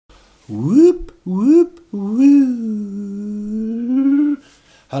Whoop, whoop, whoop.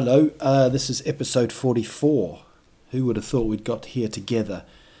 Hello, this is episode 44. Who would have thought we'd got here together?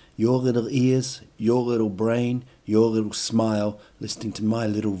 Your little ears, your little brain, your little smile, listening to my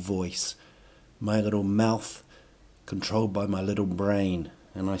little voice, my little mouth, controlled by my little brain.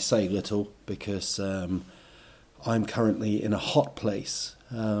 And I say little because I'm currently in a hot place,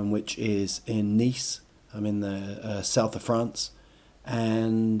 which is in Nice. I'm in the south of France.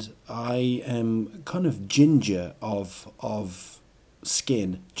 And I am kind of ginger of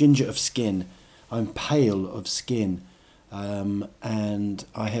skin. I'm pale of skin, and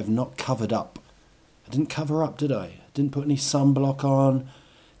I have not covered up. I didn't cover up, did I? Didn't put any sunblock on,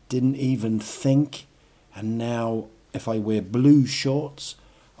 didn't even think. And now if I wear blue shorts,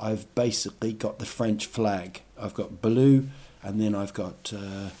 I've basically got the French flag. I've got blue, and then I've got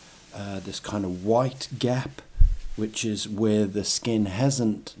this kind of white gap, which is where the skin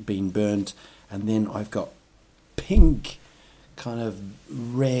hasn't been burnt, and then I've got pink, kind of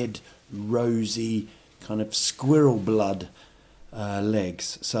red, rosy, kind of squirrel blood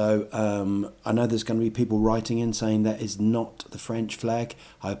legs. So I know there's going to be people writing in saying that is not the French flag.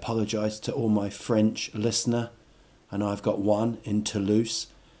 I apologise to all my French listener. I know I've got one in Toulouse.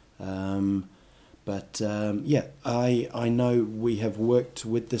 But I know we have worked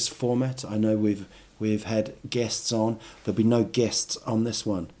with this format. I know we've had guests on. There'll be no guests on this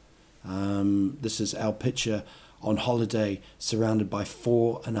one. This is our picture on holiday, surrounded by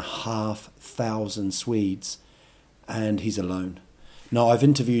 4,500 Swedes, and he's alone. No, I've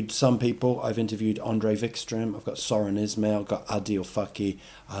interviewed some people. I've interviewed Andre Wikström. I've got Soren Ismail. I've got Adil Fakki.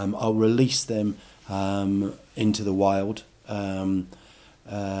 I'll release them into the wild, and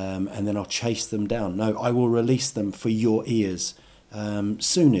then I'll chase them down. No, I will release them for your ears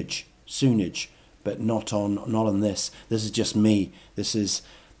soonage. But not on this. This is just me. This is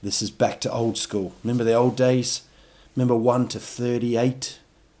back to old school. Remember the old days? Remember 1 to 38?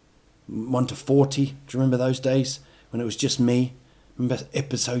 1 to 40? Do you remember those days when it was just me? Remember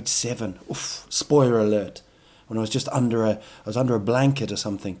episode 7? Oof, spoiler alert. When I was just under a blanket or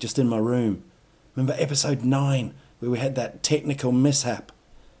something, just in my room. Remember episode 9 where we had that technical mishap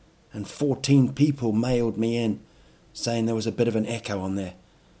and 14 people mailed me in saying there was a bit of an echo on there.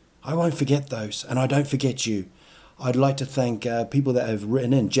 I won't forget those, and I don't forget you. I'd like to thank people that have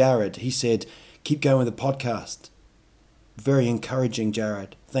written in. Jared, he said, keep going with the podcast. Very encouraging,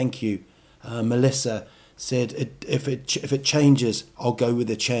 Jared. Thank you. Melissa said, if it changes, I'll go with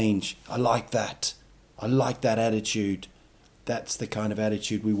the change. I like that. I like that attitude. That's the kind of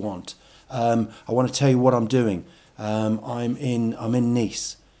attitude we want. I want to tell you what I'm doing. I'm in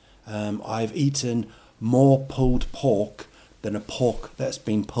Nice. I've eaten more pulled pork than a pork that's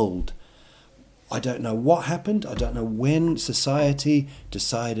been pulled. I don't know what happened. I don't know when society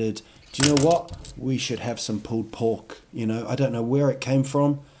decided, do you know what? We should have some pulled pork. I don't know where it came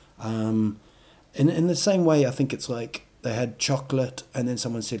from. In the same way, I think it's like they had chocolate and then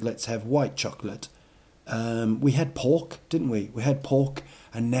someone said, let's have white chocolate. We had pork, didn't we? We had pork,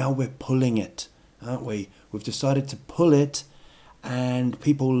 and now we're pulling it, aren't we? We've decided to pull it, and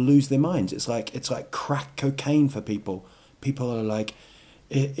people lose their minds. It's like crack cocaine for people. People are like,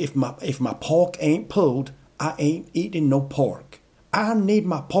 if my pork ain't pulled, I ain't eating no pork. I need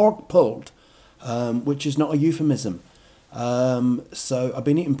my pork pulled, which is not a euphemism. So I've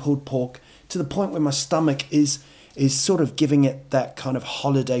been eating pulled pork to the point where my stomach is sort of giving it that kind of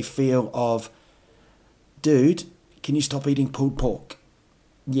holiday feel of, dude, can you stop eating pulled pork?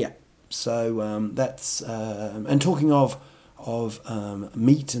 Yeah. So that's and talking of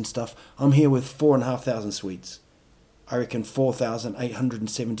meat and stuff, I'm here with 4,500 Swedes. I reckon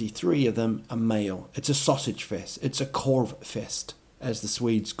 4,873 of them are male. It's a sausage fest. It's a korv fest, as the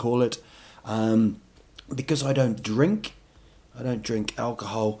Swedes call it. Because I don't drink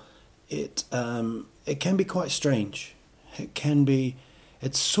alcohol, it can be quite strange.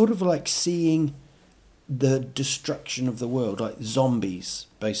 It's sort of like seeing the destruction of the world, like zombies,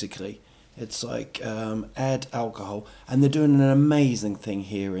 basically. It's like add alcohol, and they're doing an amazing thing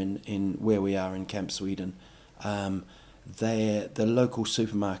here in where we are in Camp Sweden. The local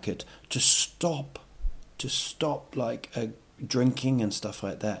supermarket to stop like drinking and stuff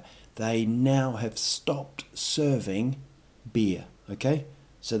like that. They now have stopped serving beer. Okay,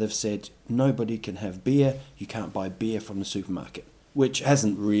 so they've said nobody can have beer. You can't buy beer from the supermarket, which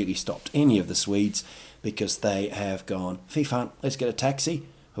hasn't really stopped any of the Swedes, because they have gone, fee fan, let's get a taxi.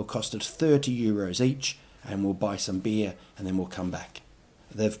 It'll cost us €30 each, and we'll buy some beer, and then we'll come back.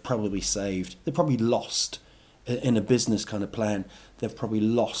 They've probably lost. In a business kind of plan, they've probably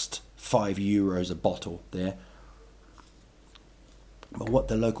lost €5 a bottle there. But what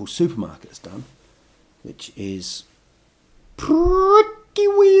the local supermarket's done, which is pretty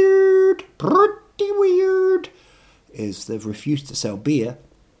weird, is they've refused to sell beer,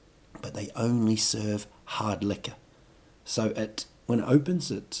 but they only serve hard liquor. So when it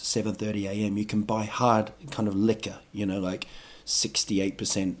opens at 7:30 a.m, you can buy hard kind of liquor, like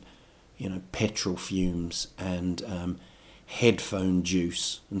 68%, petrol fumes and headphone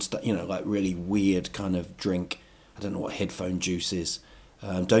juice and stuff, like really weird kind of drink. I don't know what headphone juice is.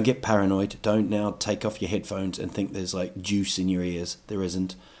 Don't get paranoid. Don't now take off your headphones and think there's like juice in your ears. There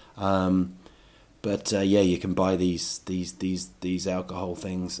isn't. But you can buy these alcohol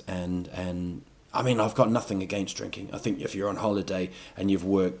things, and I mean, I've got nothing against drinking. I think if you're on holiday and you've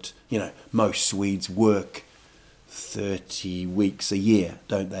worked, most Swedes work 30 weeks a year,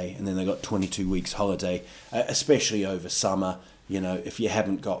 don't they? And then they got 22 weeks holiday, especially over summer. If you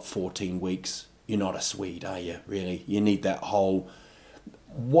haven't got 14 weeks, you're not a Swede, are you? Really, you need that whole.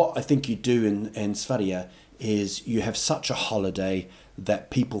 What I think you do in Sverige is you have such a holiday that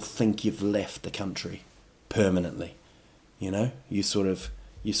people think you've left the country permanently. You sort of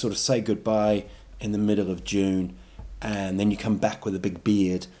say goodbye in the middle of June, and then you come back with a big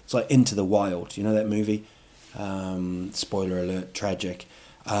beard. It's like Into the Wild, that movie? Spoiler alert, tragic.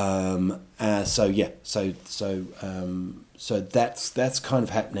 So that's kind of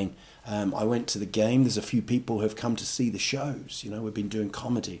happening. I went to the game. There's a few people who have come to see the shows. We've been doing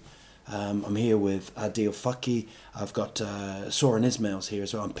comedy. I'm here with Adil Faki. I've got Soren Ismail's here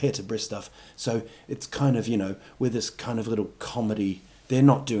as well. I'm Peter Bristow. So it's kind of, with this kind of little comedy. They're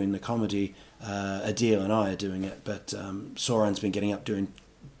not doing the comedy. Adil and I are doing it. But Soren's been getting up doing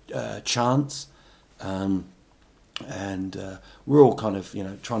chants. And we're all kind of,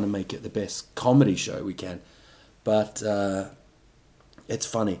 trying to make it the best comedy show we can. But it's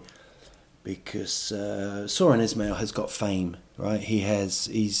funny because Soren Ismail has got fame, right?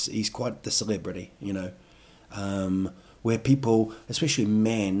 He's quite the celebrity, where people, especially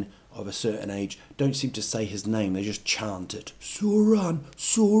men of a certain age, don't seem to say his name. They just chant it, Soren,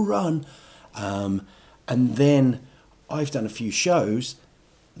 Soren. And then I've done a few shows.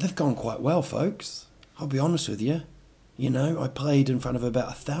 They've gone quite well, folks. I'll be honest with you. I played in front of about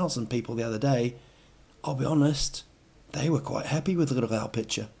 1,000 people the other day. I'll be honest, they were quite happy with Little Al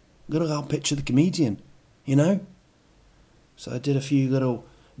Pitcher. Little Al Pitcher, the comedian, So I did a few little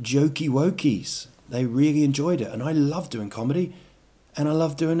jokey wokies. They really enjoyed it. And I love doing comedy. And I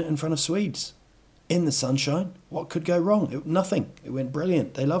love doing it in front of Swedes. In the sunshine. What could go wrong? Nothing. It went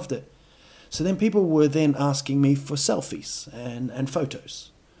brilliant. They loved it. So then people were then asking me for selfies and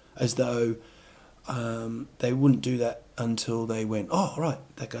photos. As though they wouldn't do that until they went, oh, right,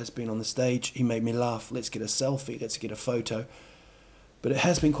 that guy's been on the stage. He made me laugh. Let's get a selfie. Let's get a photo. But it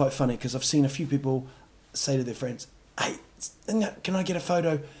has been quite funny because I've seen a few people say to their friends, hey, can I get a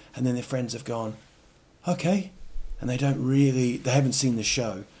photo? And then their friends have gone, okay. And they haven't seen the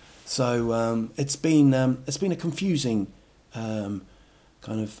show. So it's been a confusing kind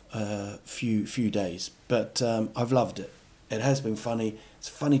of few days. But I've loved it. It has been funny. It's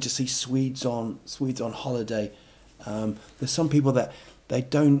funny to see Swedes on holiday. There's some people that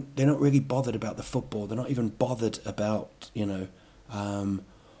they're not really bothered about the football. They're not even bothered about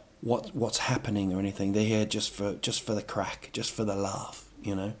what's happening or anything. They're here just for the crack, just for the laugh,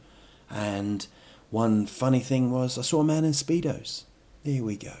 And one funny thing was I saw a man in Speedos. There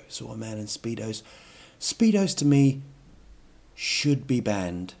we go. Saw a man in Speedos. Speedos to me should be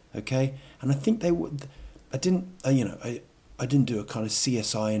banned. Okay, and I think they would. I didn't do a kind of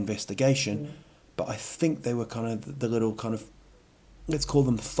CSI investigation, but I think they were kind of the little kind of, let's call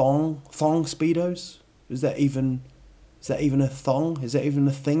them thong Speedos. Is that even a thong? Is that even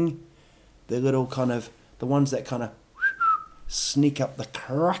a thing? The little kind of, the ones that kind of sneak up the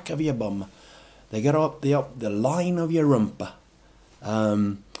crack of your bum. They get up the line of your rumpa.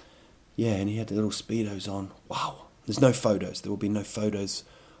 And he had the little Speedos on. Wow. There's no photos. There will be no photos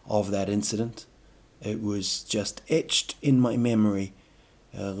of that incident. It was just etched in my memory.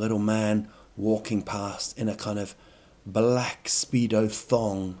 A little man walking past in a kind of black Speedo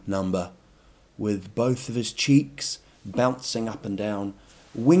thong number with both of his cheeks bouncing up and down,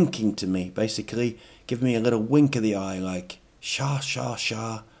 winking to me, basically. Give me a little wink of the eye like, sha, sha,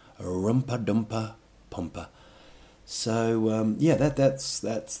 sha, rumpa dumpa pumpa. So,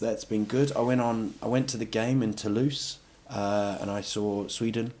 that's been good. I went to the game in Toulouse, and I saw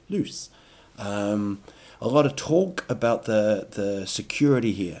Sweden lose. A lot of talk about the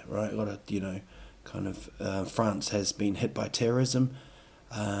security here, right? A lot of, France has been hit by terrorism,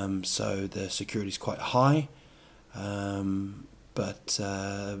 so the security is quite high, but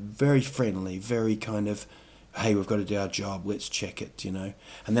very friendly, very kind of, hey, we've got to do our job, let's check it, you know.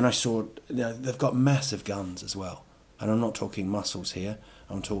 And then I saw, they've got massive guns as well. And I'm not talking muscles here,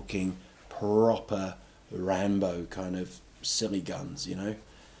 I'm talking proper Rambo kind of silly guns, you know.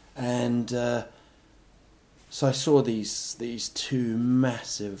 And so I saw these two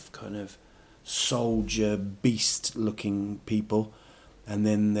massive kind of soldier beast looking people, and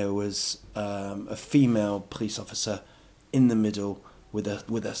then there was a female police officer in the middle with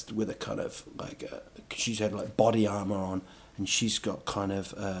a kind of like she's had like body armor on, and she's got kind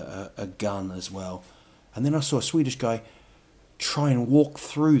of a gun as well. And then I saw a Swedish guy try and walk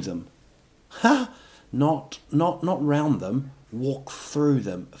through them. Ha! Not round them, walk through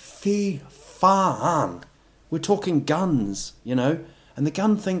them. Fy fan! We're talking guns, you know? And the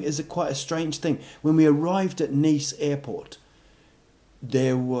gun thing is quite a strange thing. When we arrived at Nice airport,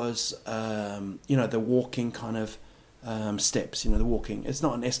 there was, the walking kind of steps, the walking. It's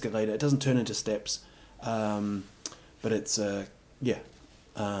not an escalator. It doesn't turn into steps. But it's,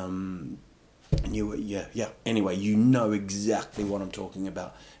 Anyway, you know exactly what I'm talking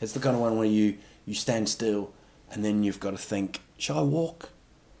about. It's the kind of one where you stand still and then you've got to think, shall I walk?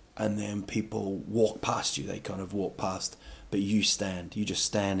 And then people walk past you. They kind of walk past, but you stand. You just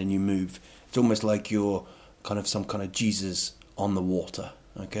stand and you move. It's almost like you're kind of some kind of Jesus on the water,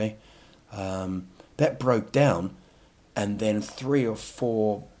 okay? That broke down, and then 3 or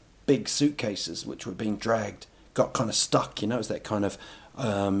 4 big suitcases, which were being dragged, got kind of stuck, It's that kind of,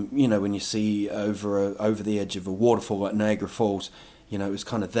 when you see over the edge of a waterfall at Niagara Falls, it was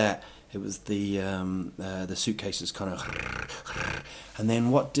kind of that. It was the suitcases kind of... And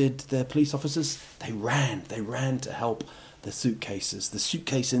then what did the police officers? They ran to help the suitcases, the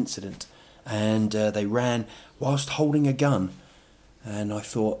suitcase incident. And they ran whilst holding a gun. And I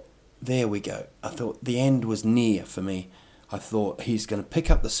thought, there we go. I thought the end was near for me. I thought he's going to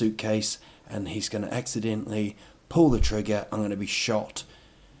pick up the suitcase and he's going to accidentally pull the trigger. I'm going to be shot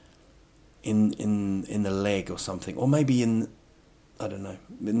in the leg or something. Or maybe I don't know.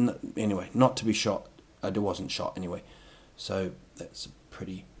 Anyway, not to be shot. I wasn't shot anyway. So that's a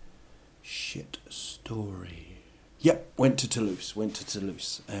pretty shit story. Yep, went to Toulouse,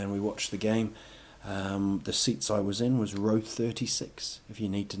 and we watched the game. The seats I was in was row 36, if you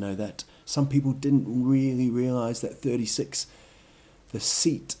need to know that. Some people didn't really realise that 36, the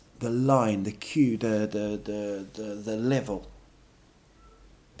seat, the line, the queue, the level,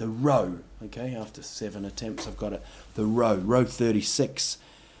 the row, okay, after 7 attempts I've got it, the row 36.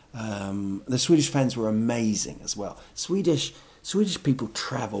 The Swedish fans were amazing as well. Swedish people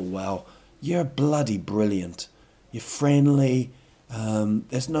travel well. You're bloody brilliant. You're friendly.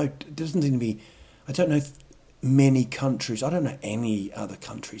 It doesn't seem to be, I don't know many countries, I don't know any other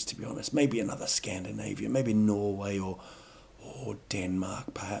countries to be honest, maybe another Scandinavia, maybe Norway or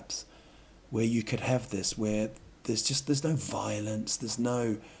Denmark perhaps, where you could have this, where there's no violence, there's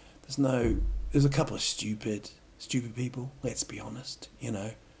a couple of stupid people, let's be honest,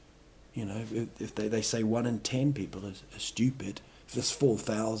 if they say 1 in 10 people are stupid, if there's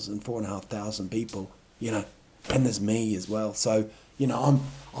 4,500 people, and there's me as well, so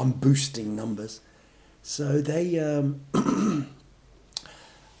I'm boosting numbers. So they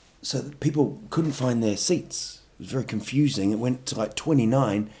so people couldn't find their seats. It was very confusing. It went to like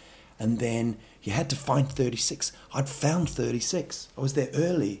 29, and then you had to find 36. I'd found 36. I was there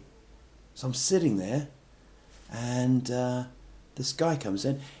early, so I'm sitting there, and this guy comes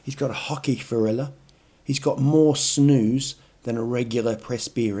in. He's got a hockey Farilla. He's got more snooze than a regular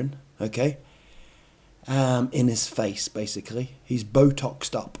Presbyterian, okay? In his face, basically. He's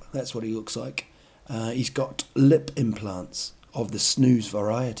Botoxed up. That's what he looks like. He's got lip implants of the snooze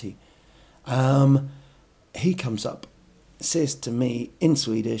variety. He comes up, says to me in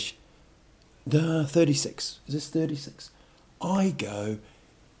Swedish, the 36. Is this 36? I go,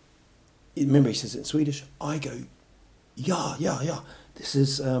 remember he says it in Swedish, I go, yeah. This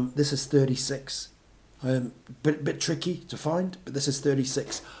is 36. Bit tricky to find, but this is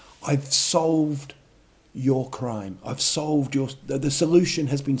 36. I've solved your crime. I've solved the solution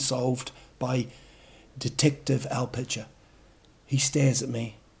has been solved by Detective Alpitcher. He stares at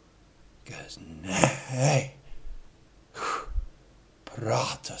me, goes, nej,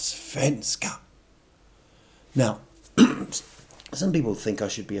 prata svenska. Now, some people think I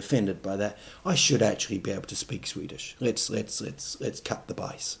should be offended by that. I should actually be able to speak Swedish. Let's cut the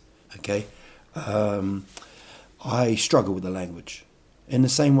bias, okay? I struggle with the language in the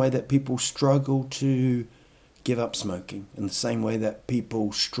same way that people struggle to give up smoking, in the same way that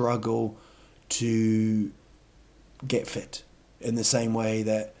people struggle to get fit, in the same way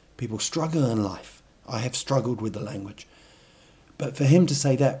that people struggle in life. I have struggled with the language. But for him to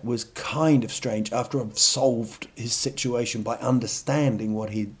say that was kind of strange after I've solved his situation by understanding what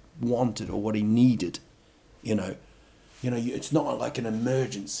he wanted or what he needed. It's not like an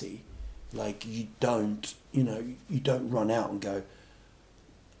emergency. Like you don't run out and go,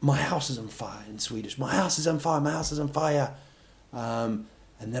 my house is on fire in Swedish. My house is on fire. My house is on fire. And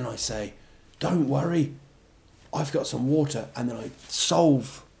then I say, don't worry, I've got some water. And then I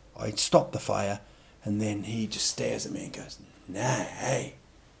stop the fire. And then he just stares at me and goes, nej,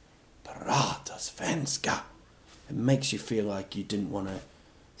 prata svenska. It makes you feel like you didn't want to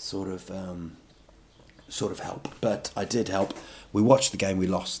sort of help. But I did help. We watched the game, we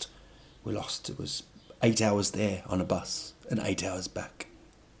lost. It was 8 hours there on a bus and 8 hours back.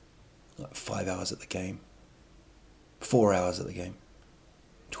 Like 5 hours at the game. 4 hours at the game.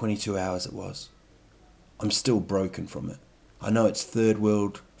 22 hours it was. I'm still broken from it. I know it's first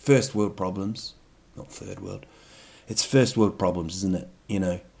world problems. Not third world. It's first world problems, isn't it?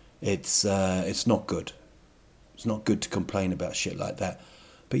 It's not good. It's not good to complain about shit like that.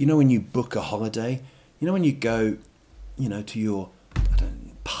 But when you book a holiday, when you go, to your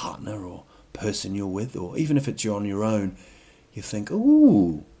partner or person you're with, or even if it's you're on your own, you think,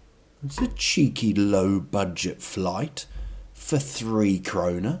 ooh, it's a cheeky low budget flight for 3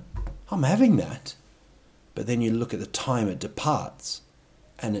 krona. I'm having that. But then you look at the time it departs,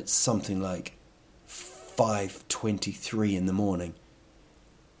 and it's something like 5:23 in the morning.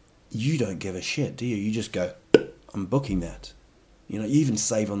 You don't give a shit, do you? You just go, I'm booking that. You even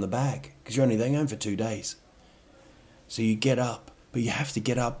save on the bag because you're only there home for 2 days. So you get up, but you have to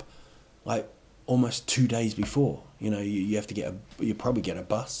get up like almost 2 days before. You have to you probably get a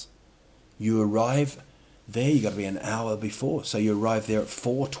bus. You arrive there, you got to be an hour before. So you arrive there at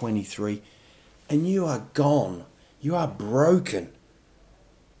 4:23 and you are gone. You are broken.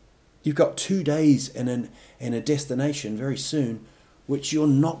 You've got 2 days in a destination very soon, which you're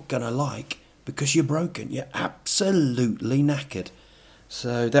not going to like because you're broken. You're absolutely knackered.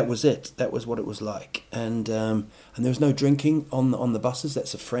 So that was it. That was what it was like. And there was no drinking on the buses.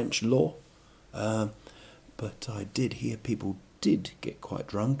 That's a French law. But I did hear people did get quite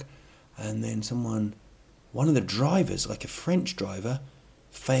drunk. And then one of the drivers, like a French driver,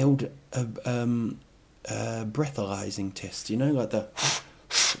 failed a breathalyzing test. Like the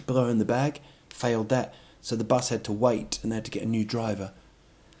blow in the bag, failed that. So the bus had to wait and they had to get a new driver.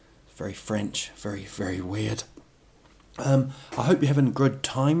 Very French, very, very weird. I hope you're having a good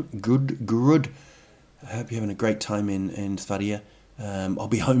time. Good. I hope you're having a great time in Sverige. I'll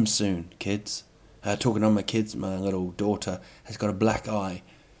be home soon, kids. Talking on my kids, my little daughter has got a black eye,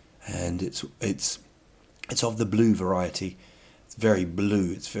 and it's of the blue variety. It's very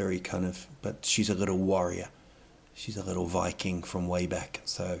blue. It's very but she's a little warrior. She's a little Viking from way back.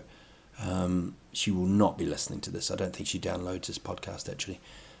 So she will not be listening to this. I don't think she downloads this podcast, actually.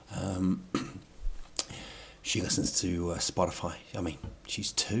 She listens to Spotify. I mean,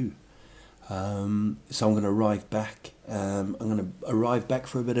 she's 2. So I'm going to arrive back. I'm going to arrive back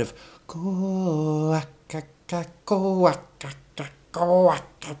for a bit of...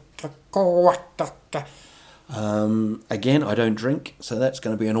 Again, I don't drink, so that's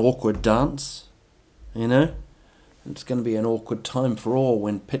going to be an awkward dance. It's going to be an awkward time for all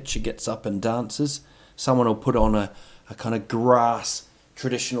when Pitcher gets up and dances. Someone will put on a kind of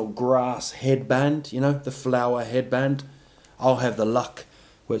traditional grass headband, the flower headband. I'll have the luck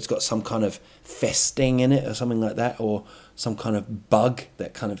where it's got some kind of festing in it or something like that, or some kind of bug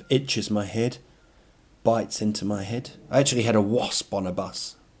that kind of itches my head, bites into my head. I actually had a wasp on a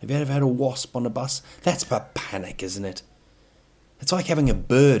bus. Have you ever had a wasp on a bus? That's a panic, isn't it? It's like having a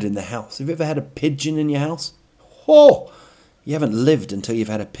bird in the house. Have you ever had a pigeon in your house? Oh, you haven't lived until you've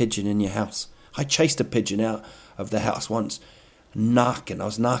had a pigeon in your house. I chased a pigeon out of the house once, narking. I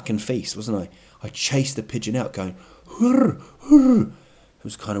was narking feast, wasn't I? I chased the pigeon out going, hurr, hurr. It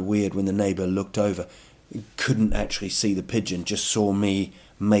was kind of weird when the neighbour looked over. He couldn't actually see the pigeon, just saw me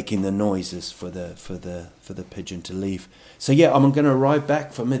making the noises for the pigeon to leave. So yeah, I'm going to arrive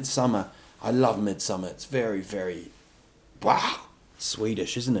back for Midsummer. I love Midsummer. It's very, very, wow,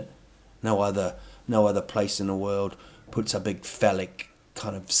 Swedish, isn't it? No other place in the world puts a big phallic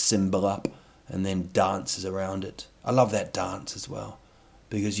kind of symbol up and then dances around it. I love that dance as well,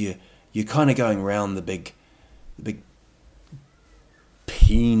 because you're kind of going around the big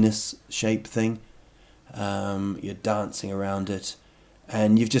penis shaped thing. You're dancing around it,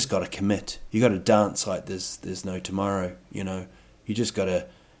 and you've just got to commit. You got to dance like there's no tomorrow. You just got to,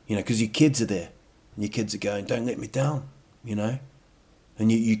 because your kids are there, and your kids are going, don't let me down.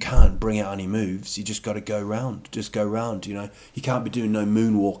 And you can't bring out any moves. You just got to go round. Just go round. You can't be doing no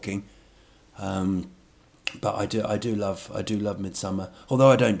moonwalking. But I do love Midsummer. Although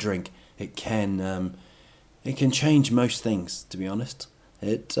I don't drink, it can change most things. To be honest,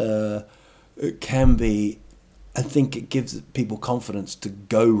 it can be. I think it gives people confidence to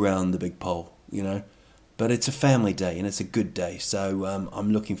go round the big pole, But it's a family day and it's a good day, so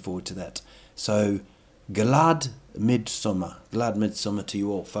I'm looking forward to that. So, glad midsummer to you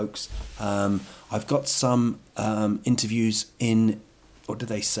all, folks. I've got some interviews in, what do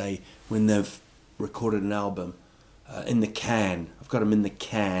they say, when they've recorded an album, in the can. I've got them in the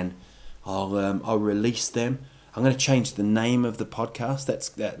can. I'll release them. I'm going to change the name of the podcast.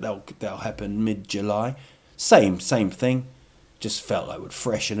 That'll happen mid-July. Same thing. Just felt like I would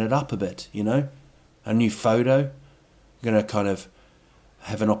freshen it up a bit, A new photo. I'm going to kind of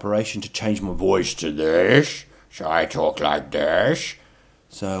have an operation to change my voice to this. So I talk like this.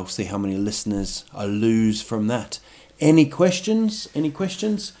 So I'll see how many listeners I lose from that. Any questions?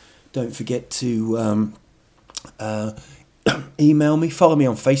 Don't forget to email me. Follow me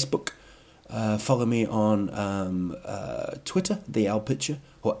on Facebook. Follow me on Twitter, the Al Pitcher,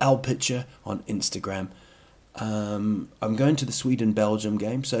 or Al Pitcher on Instagram. I'm going to the Sweden-Belgium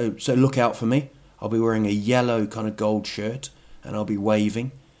game, so look out for me. I'll be wearing a yellow kind of gold shirt, and I'll be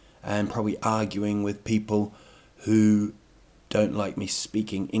waving and probably arguing with people who don't like me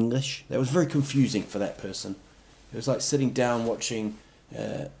speaking English. That was very confusing for that person. It was like sitting down watching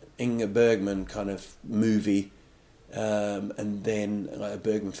Ingmar Bergman kind of movie, and then like a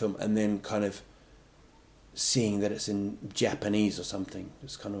Bergman film, and then kind of seeing that it's in Japanese or something.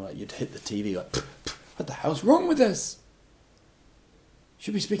 It's kind of like you'd hit the TV like, what the hell's wrong with this?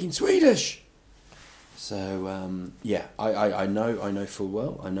 Should be speaking Swedish. So I know full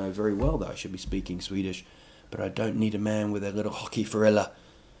well. I know very well that I should be speaking Swedish, but I don't need a man with a little hockey farilla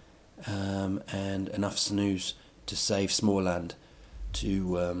and enough snooze to save Småland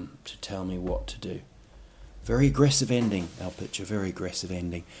to tell me what to do. Very aggressive ending, Al Pitcher, very aggressive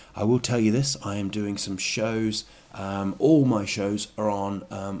ending. I will tell you this, I am doing some shows. All my shows are on.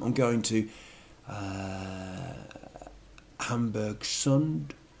 I'm going to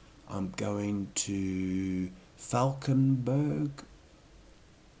Hamburgsund. I'm going to Falkenberg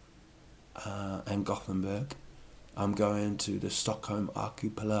and Gothenburg. I'm going to the Stockholm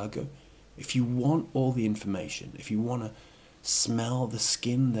Archipelago. If you want all the information, if you want to smell the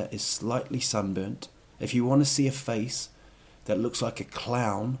skin that is slightly sunburnt, if you want to see a face that looks like a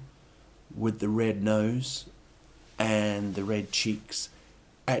clown with the red nose and the red cheeks,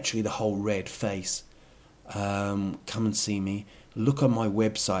 actually the whole red face, come and see me. Look on my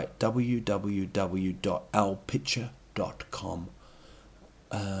website, www.alpitcher.com.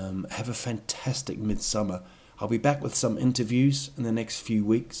 Have a fantastic midsummer. I'll be back with some interviews in the next few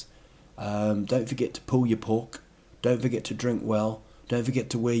weeks. Don't forget to pull your pork. Don't forget to drink well. Don't forget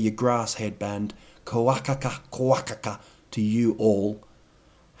to wear your grass headband. Kawakaka to you all.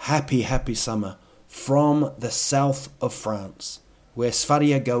 Happy summer from the south of France, where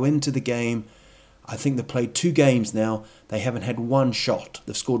Sfaria go into the game. I think they've played 2 games now. They haven't had one shot.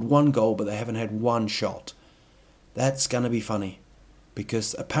 They've scored 1 goal, but they haven't had one shot. That's going to be funny,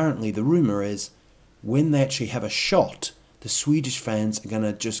 because apparently the rumour is when they actually have a shot, the Swedish fans are going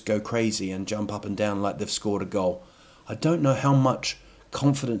to just go crazy and jump up and down like they've scored a goal. I don't know how much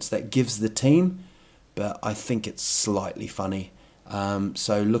confidence that gives the team, but I think it's slightly funny.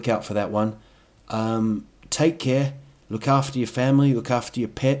 So look out for that one. Take care. Look after your family. Look after your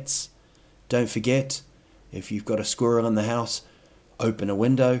pets. Don't forget, if you've got a squirrel in the house, open a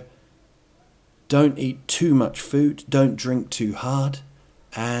window. Don't eat too much food. Don't drink too hard.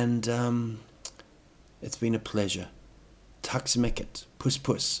 And it's been a pleasure. Tack så mycket. Puss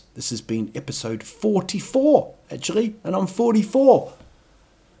puss. This has been episode 44, actually, and I'm 44.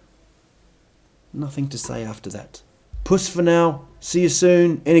 Nothing to say after that. Puss for now. See you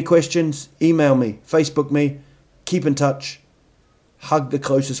soon. Any questions? Email me. Facebook me. Keep in touch. Hug the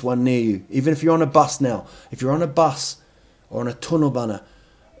closest one near you. Even if you're on a bus now. If you're on a bus or on a tunnelbana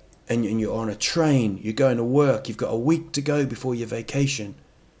and you're on a train, you're going to work, you've got a week to go before your vacation,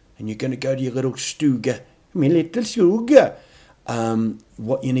 and you're going to go to your little stuga. My little stuga.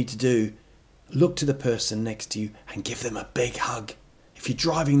 What you need to do, look to the person next to you and give them a big hug. If you're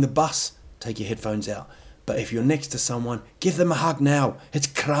driving the bus, take your headphones out. But if you're next to someone, give them a hug now. It's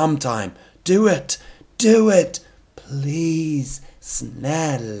cram time. Do it. Do it. Please.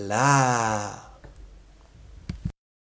 Snälla.